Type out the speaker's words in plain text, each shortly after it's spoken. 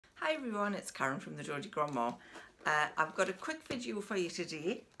Hi everyone, it's Karen from the Geordie Grandma. I've got a quick video for you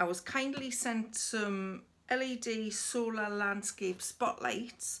today. I was kindly sent some LED solar landscape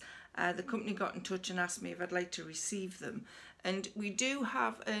spotlights. The company got in touch and asked me if I'd like to receive them. And we do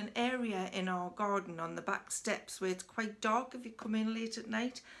have an area in our garden on the back steps where it's quite dark if you come in late at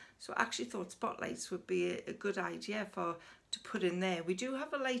night. So I actually thought spotlights would be a good idea to put in there. We do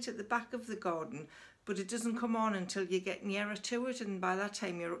have a light at the back of the garden, but it doesn't come on until you get nearer to it, and by that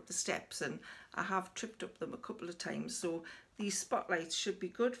time you're up the steps, and I have tripped up them a couple of times, so these spotlights should be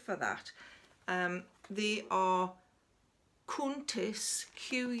good for that. They are Quntis,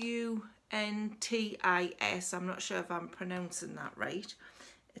 Quntis, I'm not sure if I'm pronouncing that right.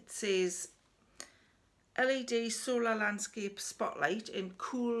 It says LED solar landscape spotlight in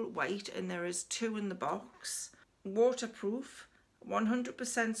cool white, and there is 2 in the box. Waterproof,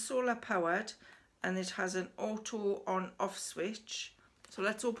 100% solar powered, and it has an auto on off switch. So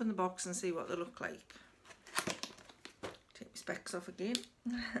let's open the box and see what they look like. Take my specs off again.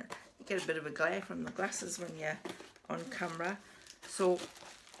 You get a bit of a glare from the glasses when you're on camera. So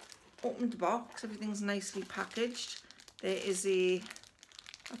open the box, everything's nicely packaged. There is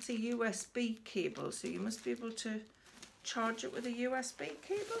that's a USB cable, so you must be able to charge it with a USB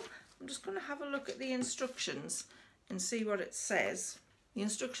cable. I'm just going to have a look at the instructions and see what it says. The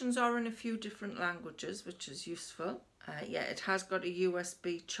instructions are in a few different languages, which is useful. Yeah, it has got a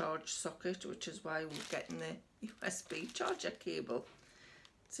USB charge socket, which is why we're getting the USB charger cable.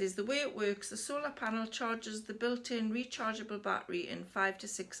 It says the way it works: the solar panel charges the built-in rechargeable battery in 5 to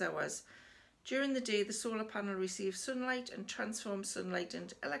 6 hours. During the day, the solar panel receives sunlight and transforms sunlight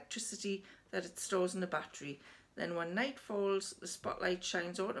into electricity that it stores in the battery. Then when night falls, the spotlight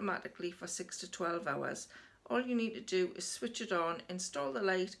shines automatically for 6 to 12 hours. All you need to do is switch it on, install the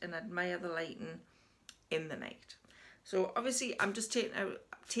light, and admire the lighting in the night. So obviously I'm just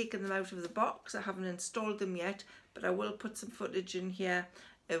taking them out of the box. I haven't installed them yet, but I will put some footage in here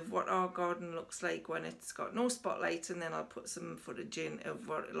of what our garden looks like when it's got no spotlights, and then I'll put some footage in of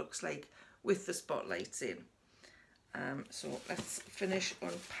what it looks like with the spotlights in. So let's finish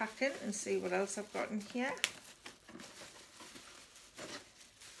unpacking and see what else I've got in here.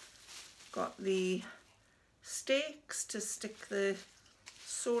 Got the stakes to stick the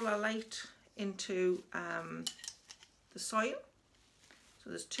solar light into the soil. So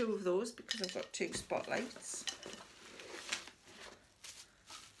there's 2 of those because I've got 2 spotlights.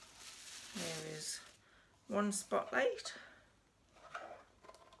 There is 1 spotlight.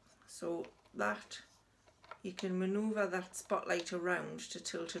 So that you can maneuver that spotlight around to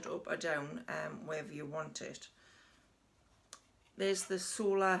tilt it up or down wherever you want it. There's the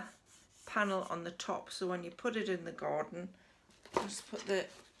solar panel on the top, so when you put it in the garden, just put the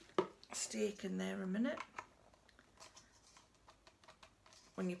stake in there a minute.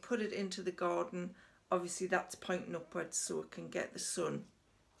 When you put it into the garden, obviously that's pointing upwards so it can get the sun,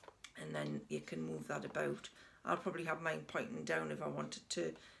 and then you can move that about. I'll probably have mine pointing down if I wanted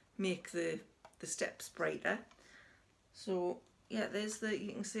to make the steps brighter. So yeah, there's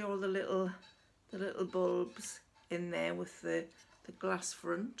you can see all the little bulbs in there with the glass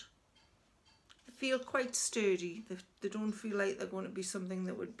front. They feel quite sturdy. They don't feel like they're going to be something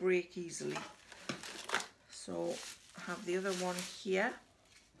that would break easily. So I have the other one here.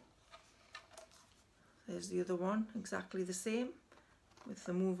 There's the other one, exactly the same, with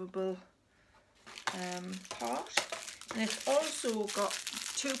the movable part. And it's also got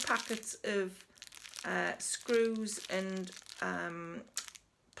 2 packets of screws and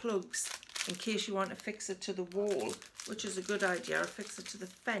plugs in case you want to fix it to the wall, which is a good idea, or fix it to the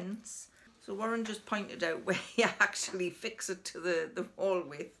fence. So Warren just pointed out where you actually fix it to the wall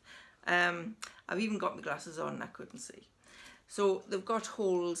with. I've even got my glasses on and I couldn't see. So they've got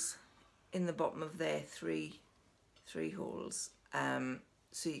holes in the bottom of there, 3 holes.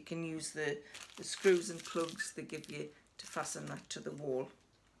 So you can use the screws and plugs they give you to fasten that to the wall.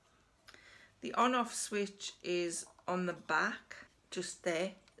 The on-off switch is on the back, just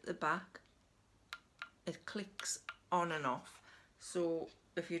there at the back. It clicks on and off. So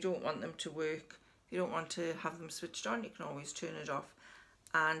if you don't want them to work, if you don't want to have them switched on, you can always turn it off.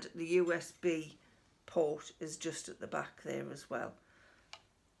 And the USB port is just at the back there as well.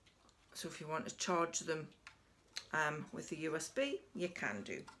 So if you want to charge them with the USB, you can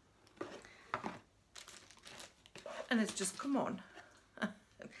do. And it's just come on.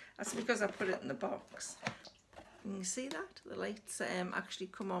 That's because I put it in the box. Can you see that? The lights actually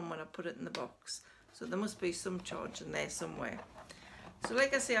come on when I put it in the box. So there must be some charge in there somewhere. So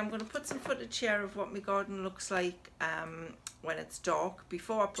like I say, I'm going to put some footage here of what my garden looks like when it's dark,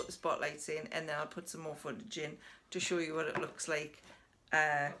 before I put the spotlights in, and then I'll put some more footage in to show you what it looks like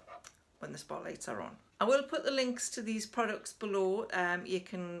when the spotlights are on. I will put the links to these products below. You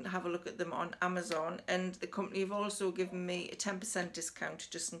can have a look at them on Amazon, and the company have also given me a 10% discount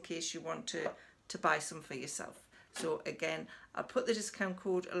just in case you want to buy some for yourself. So again, I'll put the discount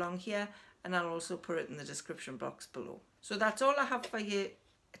code along here, and I'll also put it in the description box below. So that's all I have for you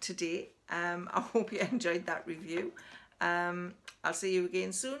today. I hope you enjoyed that review. I'll see you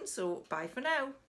again soon, so bye for now.